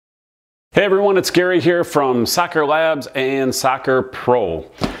Hey everyone, it's Gary here from Soccer Labs and Soccer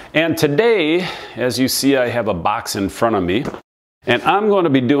Pro. And today, as you see, I have a box in front of me. And I'm going to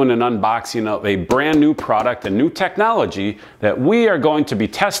be doing an unboxing of a brand new product, a new technology that we are going to be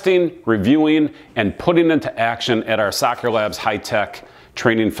testing, reviewing, and putting into action at our Soccer Labs high-tech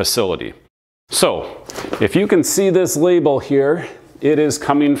training facility. So, if you can see this label here, it is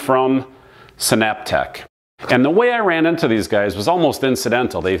coming from Senaptec. And the way I ran into these guys was almost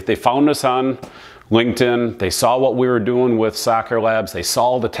incidental. They found us on LinkedIn, they saw what we were doing with Soccer Labs, they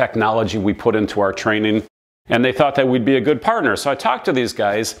saw the technology we put into our training, and they thought that we'd be a good partner. So I talked to these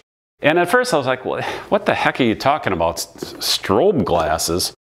guys, and at first I was like, well, what the heck are you talking about? Strobe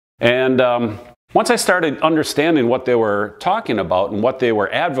glasses? And once I started understanding what they were talking about and what they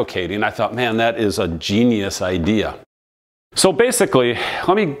were advocating, I thought, man, that is a genius idea. So basically,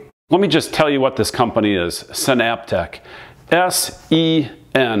 let me just tell you what this company is. Senaptec. S-E-N-A-P-T-E-C.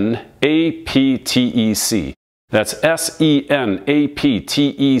 That's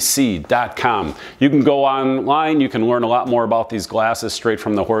SENAPTEC.com. You can go online, you can learn a lot more about these glasses straight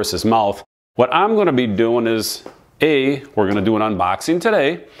from the horse's mouth. What I'm going to be doing is, A, we're going to do an unboxing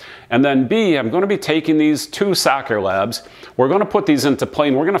today, and then B, I'm going to be taking these to Soccer Labs. We're going to put these into play,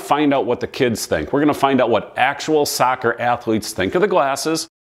 and we're going to find out what the kids think. We're going to find out what actual soccer athletes think of the glasses.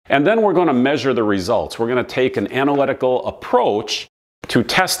 And then we're going to measure the results. We're going to take an analytical approach to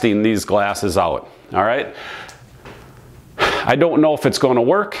testing these glasses out. All right? I don't know if it's going to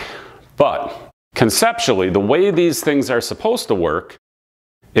work, but conceptually, the way these things are supposed to work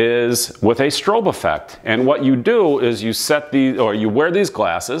is with a strobe effect. And what you do is you you wear these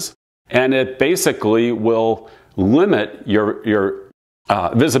glasses, and it basically will limit your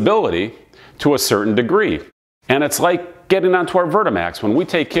visibility to a certain degree. And it's like getting onto our Vertimax. When we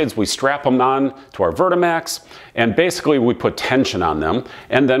take kids, we strap them on to our Vertimax, and basically we put tension on them,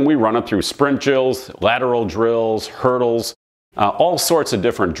 and then we run them through sprint drills, lateral drills, hurdles, all sorts of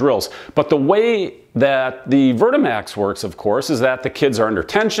different drills. But the way that the Vertimax works, of course, is that the kids are under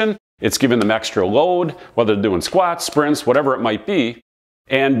tension. It's giving them extra load, whether they're doing squats, sprints, whatever it might be.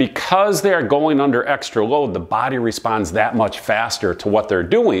 And because they are going under extra load, the body responds that much faster to what they're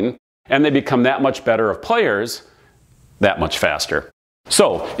doing, and they become that much better of players that much faster.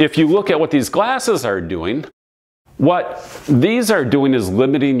 So if you look at what these glasses are doing, what these are doing is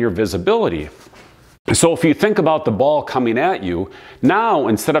limiting your visibility. So if you think about the ball coming at you, now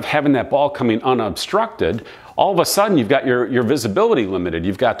instead of having that ball coming unobstructed, all of a sudden you've got your visibility limited.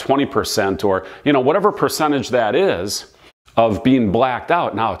 You've got 20% or whatever percentage that is of being blacked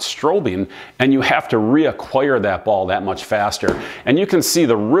out. Now it's strobing, and you have to reacquire that ball that much faster. And you can see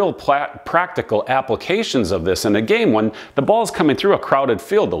the real practical applications of this in a game when the ball's coming through a crowded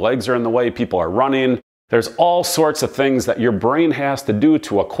field. The legs are in the way, people are running. There's all sorts of things that your brain has to do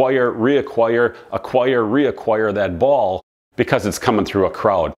to acquire, reacquire that ball because it's coming through a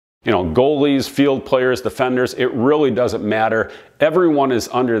crowd. Goalies, field players, defenders, it really doesn't matter. Everyone is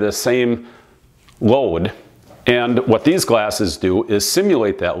under the same load. And what these glasses do is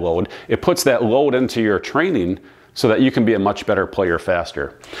simulate that load. It puts that load into your training so that you can be a much better player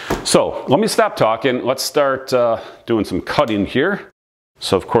faster. So let me stop talking. Let's start doing some cutting here.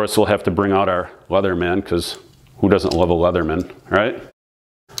 So of course we'll have to bring out our Leatherman, because who doesn't love a Leatherman, right?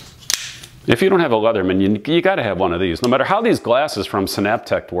 If you don't have a Leatherman, you got to have one of these. No matter how these glasses from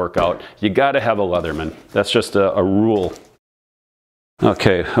Senaptec work out, you got to have a Leatherman. That's just a rule.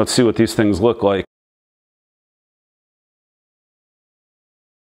 Okay, let's see what these things look like.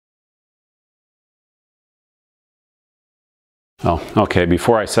 Oh, okay,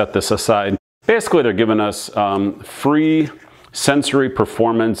 before I set this aside, basically they're giving us free sensory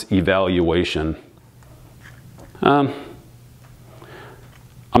performance evaluation. I'm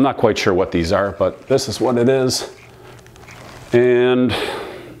not quite sure what these are, but this is what it is. And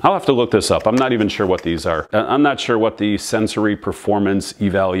I'll have to look this up. I'm not even sure what these are. I'm not sure what the sensory performance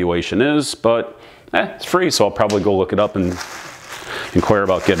evaluation is, but it's free, so I'll probably go look it up and inquire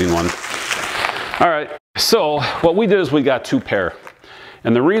about getting one. All right. So what we did is we got 2 pair.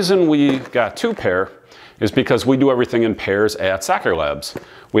 And the reason we got 2 pair is because we do everything in pairs at Soccer Labs.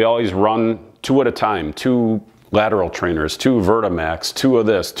 We always run 2 at a time, 2 lateral trainers, 2 Vertimax, 2 of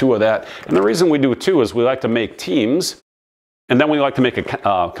this, 2 of that. And the reason we do 2 is we like to make teams, and then we like to make it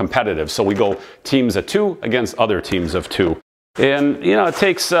competitive. So we go teams of 2 against other teams of 2. And it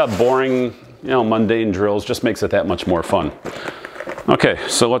takes boring, mundane drills, just makes it that much more fun. Okay,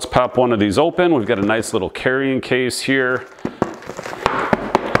 so let's pop one of these open. We've got a nice little carrying case here.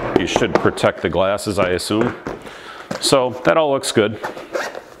 You should protect the glasses, I assume. So that all looks good.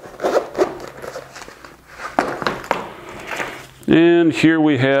 And here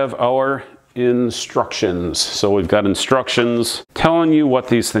we have our instructions. So we've got instructions telling you what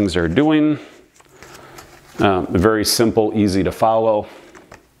these things are doing. Very simple, easy to follow.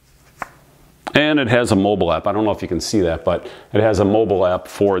 And it has a mobile app. I don't know if you can see that, but it has a mobile app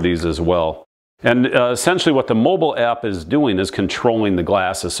for these as well. And essentially what the mobile app is doing is controlling the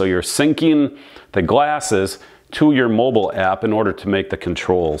glasses. So you're syncing the glasses to your mobile app in order to make the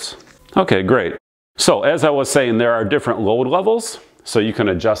controls. Okay, great. So as I was saying, there are different load levels. So you can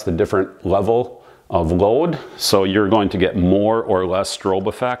adjust the different level of load. So you're going to get more or less strobe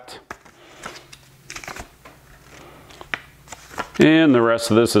effect. And the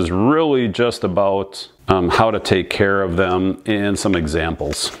rest of this is really just about how to take care of them and some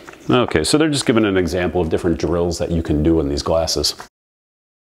examples. Okay, so they're just giving an example of different drills that you can do in these glasses.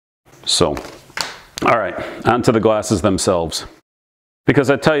 So, all right, onto the glasses themselves.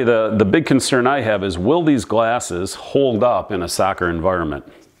 Because I tell you, the big concern I have is, will these glasses hold up in a soccer environment?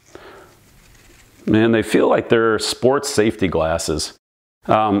 Man, they feel like they're sports safety glasses.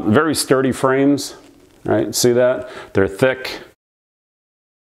 Very sturdy frames, right? See that? They're thick.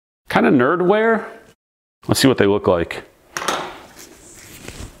 Kind of nerd wear. Let's see what they look like.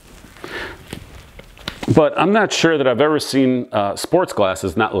 But I'm not sure that I've ever seen sports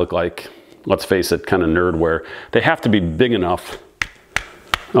glasses not look like, let's face it, kind of nerd wear. They have to be big enough.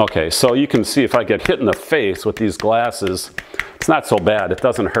 Okay, so you can see if I get hit in the face with these glasses, it's not so bad. It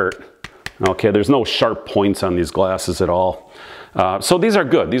doesn't hurt. Okay, there's no sharp points on these glasses at all. So these are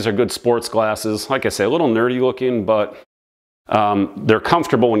good. These are good sports glasses. Like I say, a little nerdy looking, but they're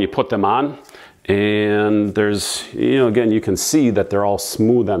comfortable when you put them on. And there's, again, you can see that they're all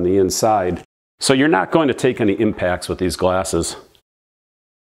smooth on the inside. So you're not going to take any impacts with these glasses.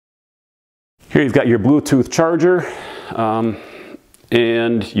 Here you've got your Bluetooth charger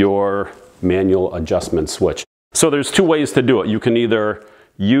and your manual adjustment switch. So there's two ways to do it. You can either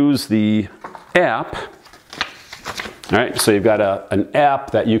use the app. All right, so you've got an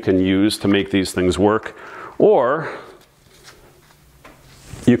app that you can use to make these things work, or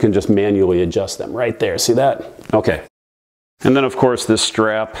you can just manually adjust them right there. See that? Okay. And then of course this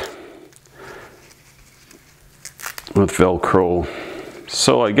strap with Velcro.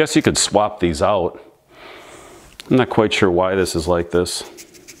 So I guess you could swap these out. I'm not quite sure why this is like this.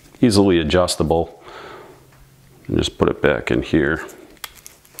 Easily adjustable. And just put it back in here.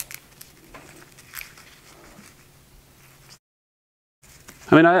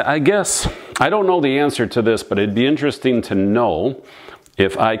 I mean, I guess, I don't know the answer to this, but it'd be interesting to know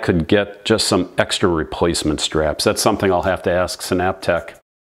if I could get just some extra replacement straps. That's something I'll have to ask Senaptec.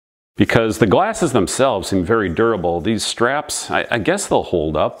 Because the glasses themselves seem very durable. These straps, I guess they'll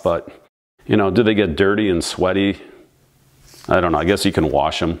hold up, but, do they get dirty and sweaty? I don't know. I guess you can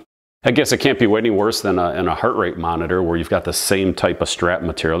wash them. I guess it can't be any worse than a heart rate monitor where you've got the same type of strap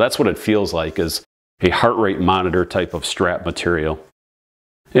material. That's what it feels like, is a heart rate monitor type of strap material.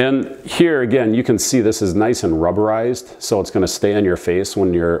 And here again, you can see this is nice and rubberized, so it's going to stay on your face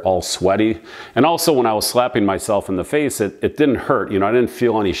when you're all sweaty. And also when I was slapping myself in the face, it didn't hurt. I didn't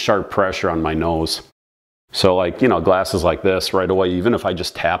feel any sharp pressure on my nose. So like, glasses like this right away, even if I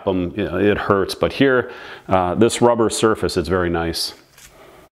just tap them, it hurts. But here, this rubber surface, it's very nice.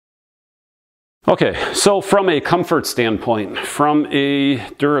 Okay, so from a comfort standpoint, from a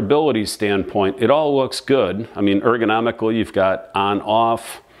durability standpoint, it all looks good. I mean, ergonomically, you've got on,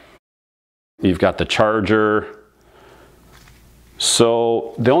 off, you've got the charger.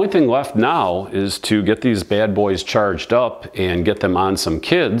 So the only thing left now is to get these bad boys charged up and get them on some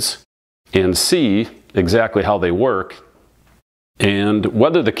kids and see exactly how they work and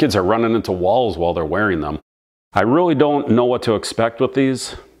whether the kids are running into walls while they're wearing them. I really don't know what to expect with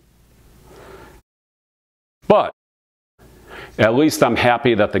these. But at least I'm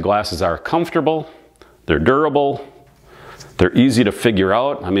happy that the glasses are comfortable, they're durable, they're easy to figure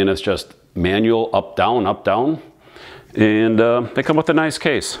out. I mean, it's just manual up, down, and they come with a nice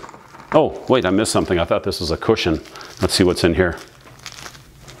case. Oh, wait, I missed something. I thought this was a cushion. Let's see what's in here.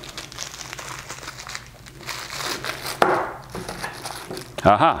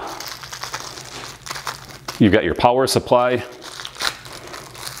 Aha. You've got your power supply.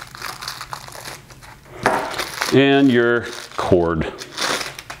 And your cord.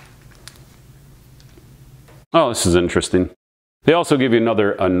 Oh, this is interesting. They also give you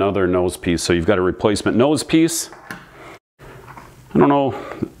another nose piece. So you've got a replacement nose piece. I don't know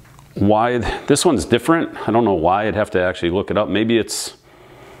why this one's different. I don't know why. I'd have to actually look it up. Maybe it's,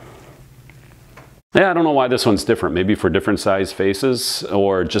 I don't know why this one's different. Maybe for different size faces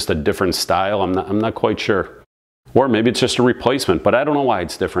or just a different style. I'm not quite sure. Or maybe it's just a replacement, but I don't know why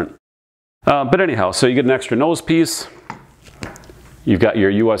it's different. But anyhow, so you get an extra nose piece, You've got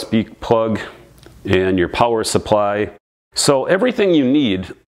your USB plug and your power supply. So everything you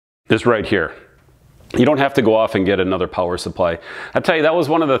need is right here. You don't have to go off and get another power supply. I tell you, that was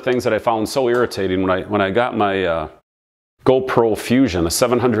one of the things that I found so irritating when I got my GoPro Fusion, a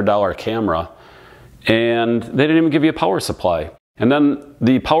 $700 camera, and they didn't even give you a power supply. And then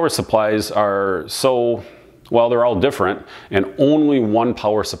the power supplies are so, well, they're all different, and only one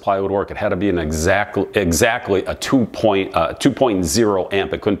power supply would work. It had to be an exactly a 2.0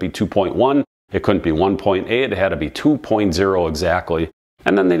 amp. It couldn't be 2.1. It couldn't be 1.8. It had to be 2.0 exactly.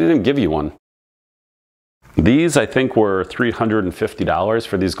 And then they didn't give you one. These, I think, were $350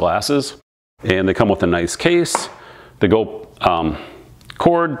 for these glasses, and they come with a nice case. They go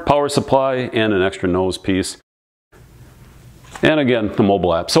cord, power supply, and an extra nose piece. And again, the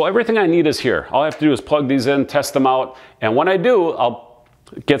mobile app. So everything I need is here. All I have to do is plug these in, test them out, and when I do, I'll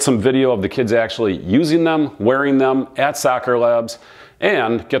get some video of the kids actually using them, wearing them at Soccer Labs,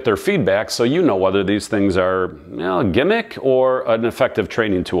 and get their feedback so you know whether these things are, you know, a gimmick or an effective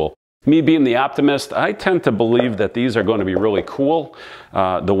training tool. Me being the optimist, I tend to believe that these are going to be really cool.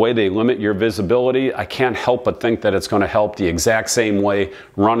 The way they limit your visibility, I can't help but think that it's going to help the exact same way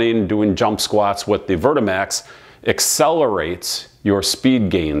running, doing jump squats with the Vertimax accelerates your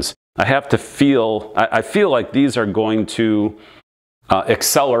speed gains. I feel like these are going to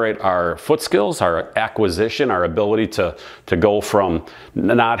accelerate our foot skills, our acquisition, our ability to go from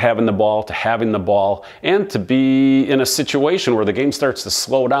not having the ball to having the ball, and to be in a situation where the game starts to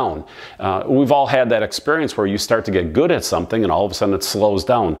slow down. We've all had that experience where you start to get good at something and all of a sudden it slows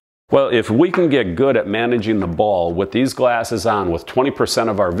down. Well, if we can get good at managing the ball with these glasses on, with 20%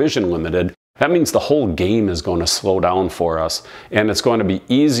 of our vision limited, that means the whole game is going to slow down for us, and it's going to be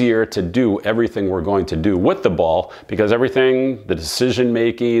easier to do everything we're going to do with the ball, because everything, the decision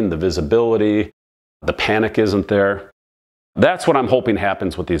making, the visibility, the panic isn't there. That's what I'm hoping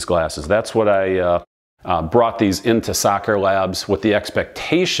happens with these glasses. That's what I brought these into Soccer Labs with the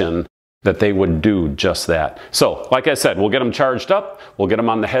expectation that they would do just that. So, like I said, we'll get them charged up, we'll get them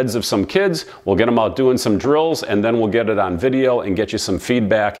on the heads of some kids, we'll get them out doing some drills, and then we'll get it on video and get you some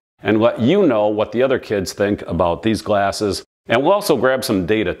feedback and let you know what the other kids think about these glasses. And we'll also grab some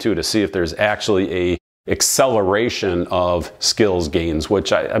data too to see if there's actually a acceleration of skills gains,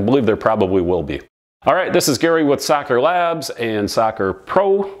 which I believe there probably will be. All right, this is Gary with Soccer Labs and Soccer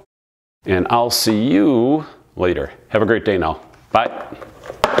Pro, and I'll see you later. Have a great day now. Bye.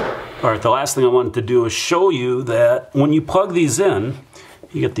 All right, the last thing I wanted to do is show you that when you plug these in,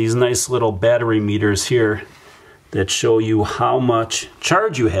 you get these nice little battery meters here that show you how much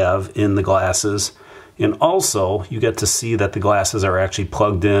charge you have in the glasses, and also you get to see that the glasses are actually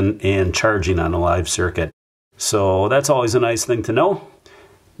plugged in and charging on a live circuit. So that's always a nice thing to know.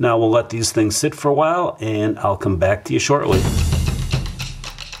 Now we'll let these things sit for a while and I'll come back to you shortly.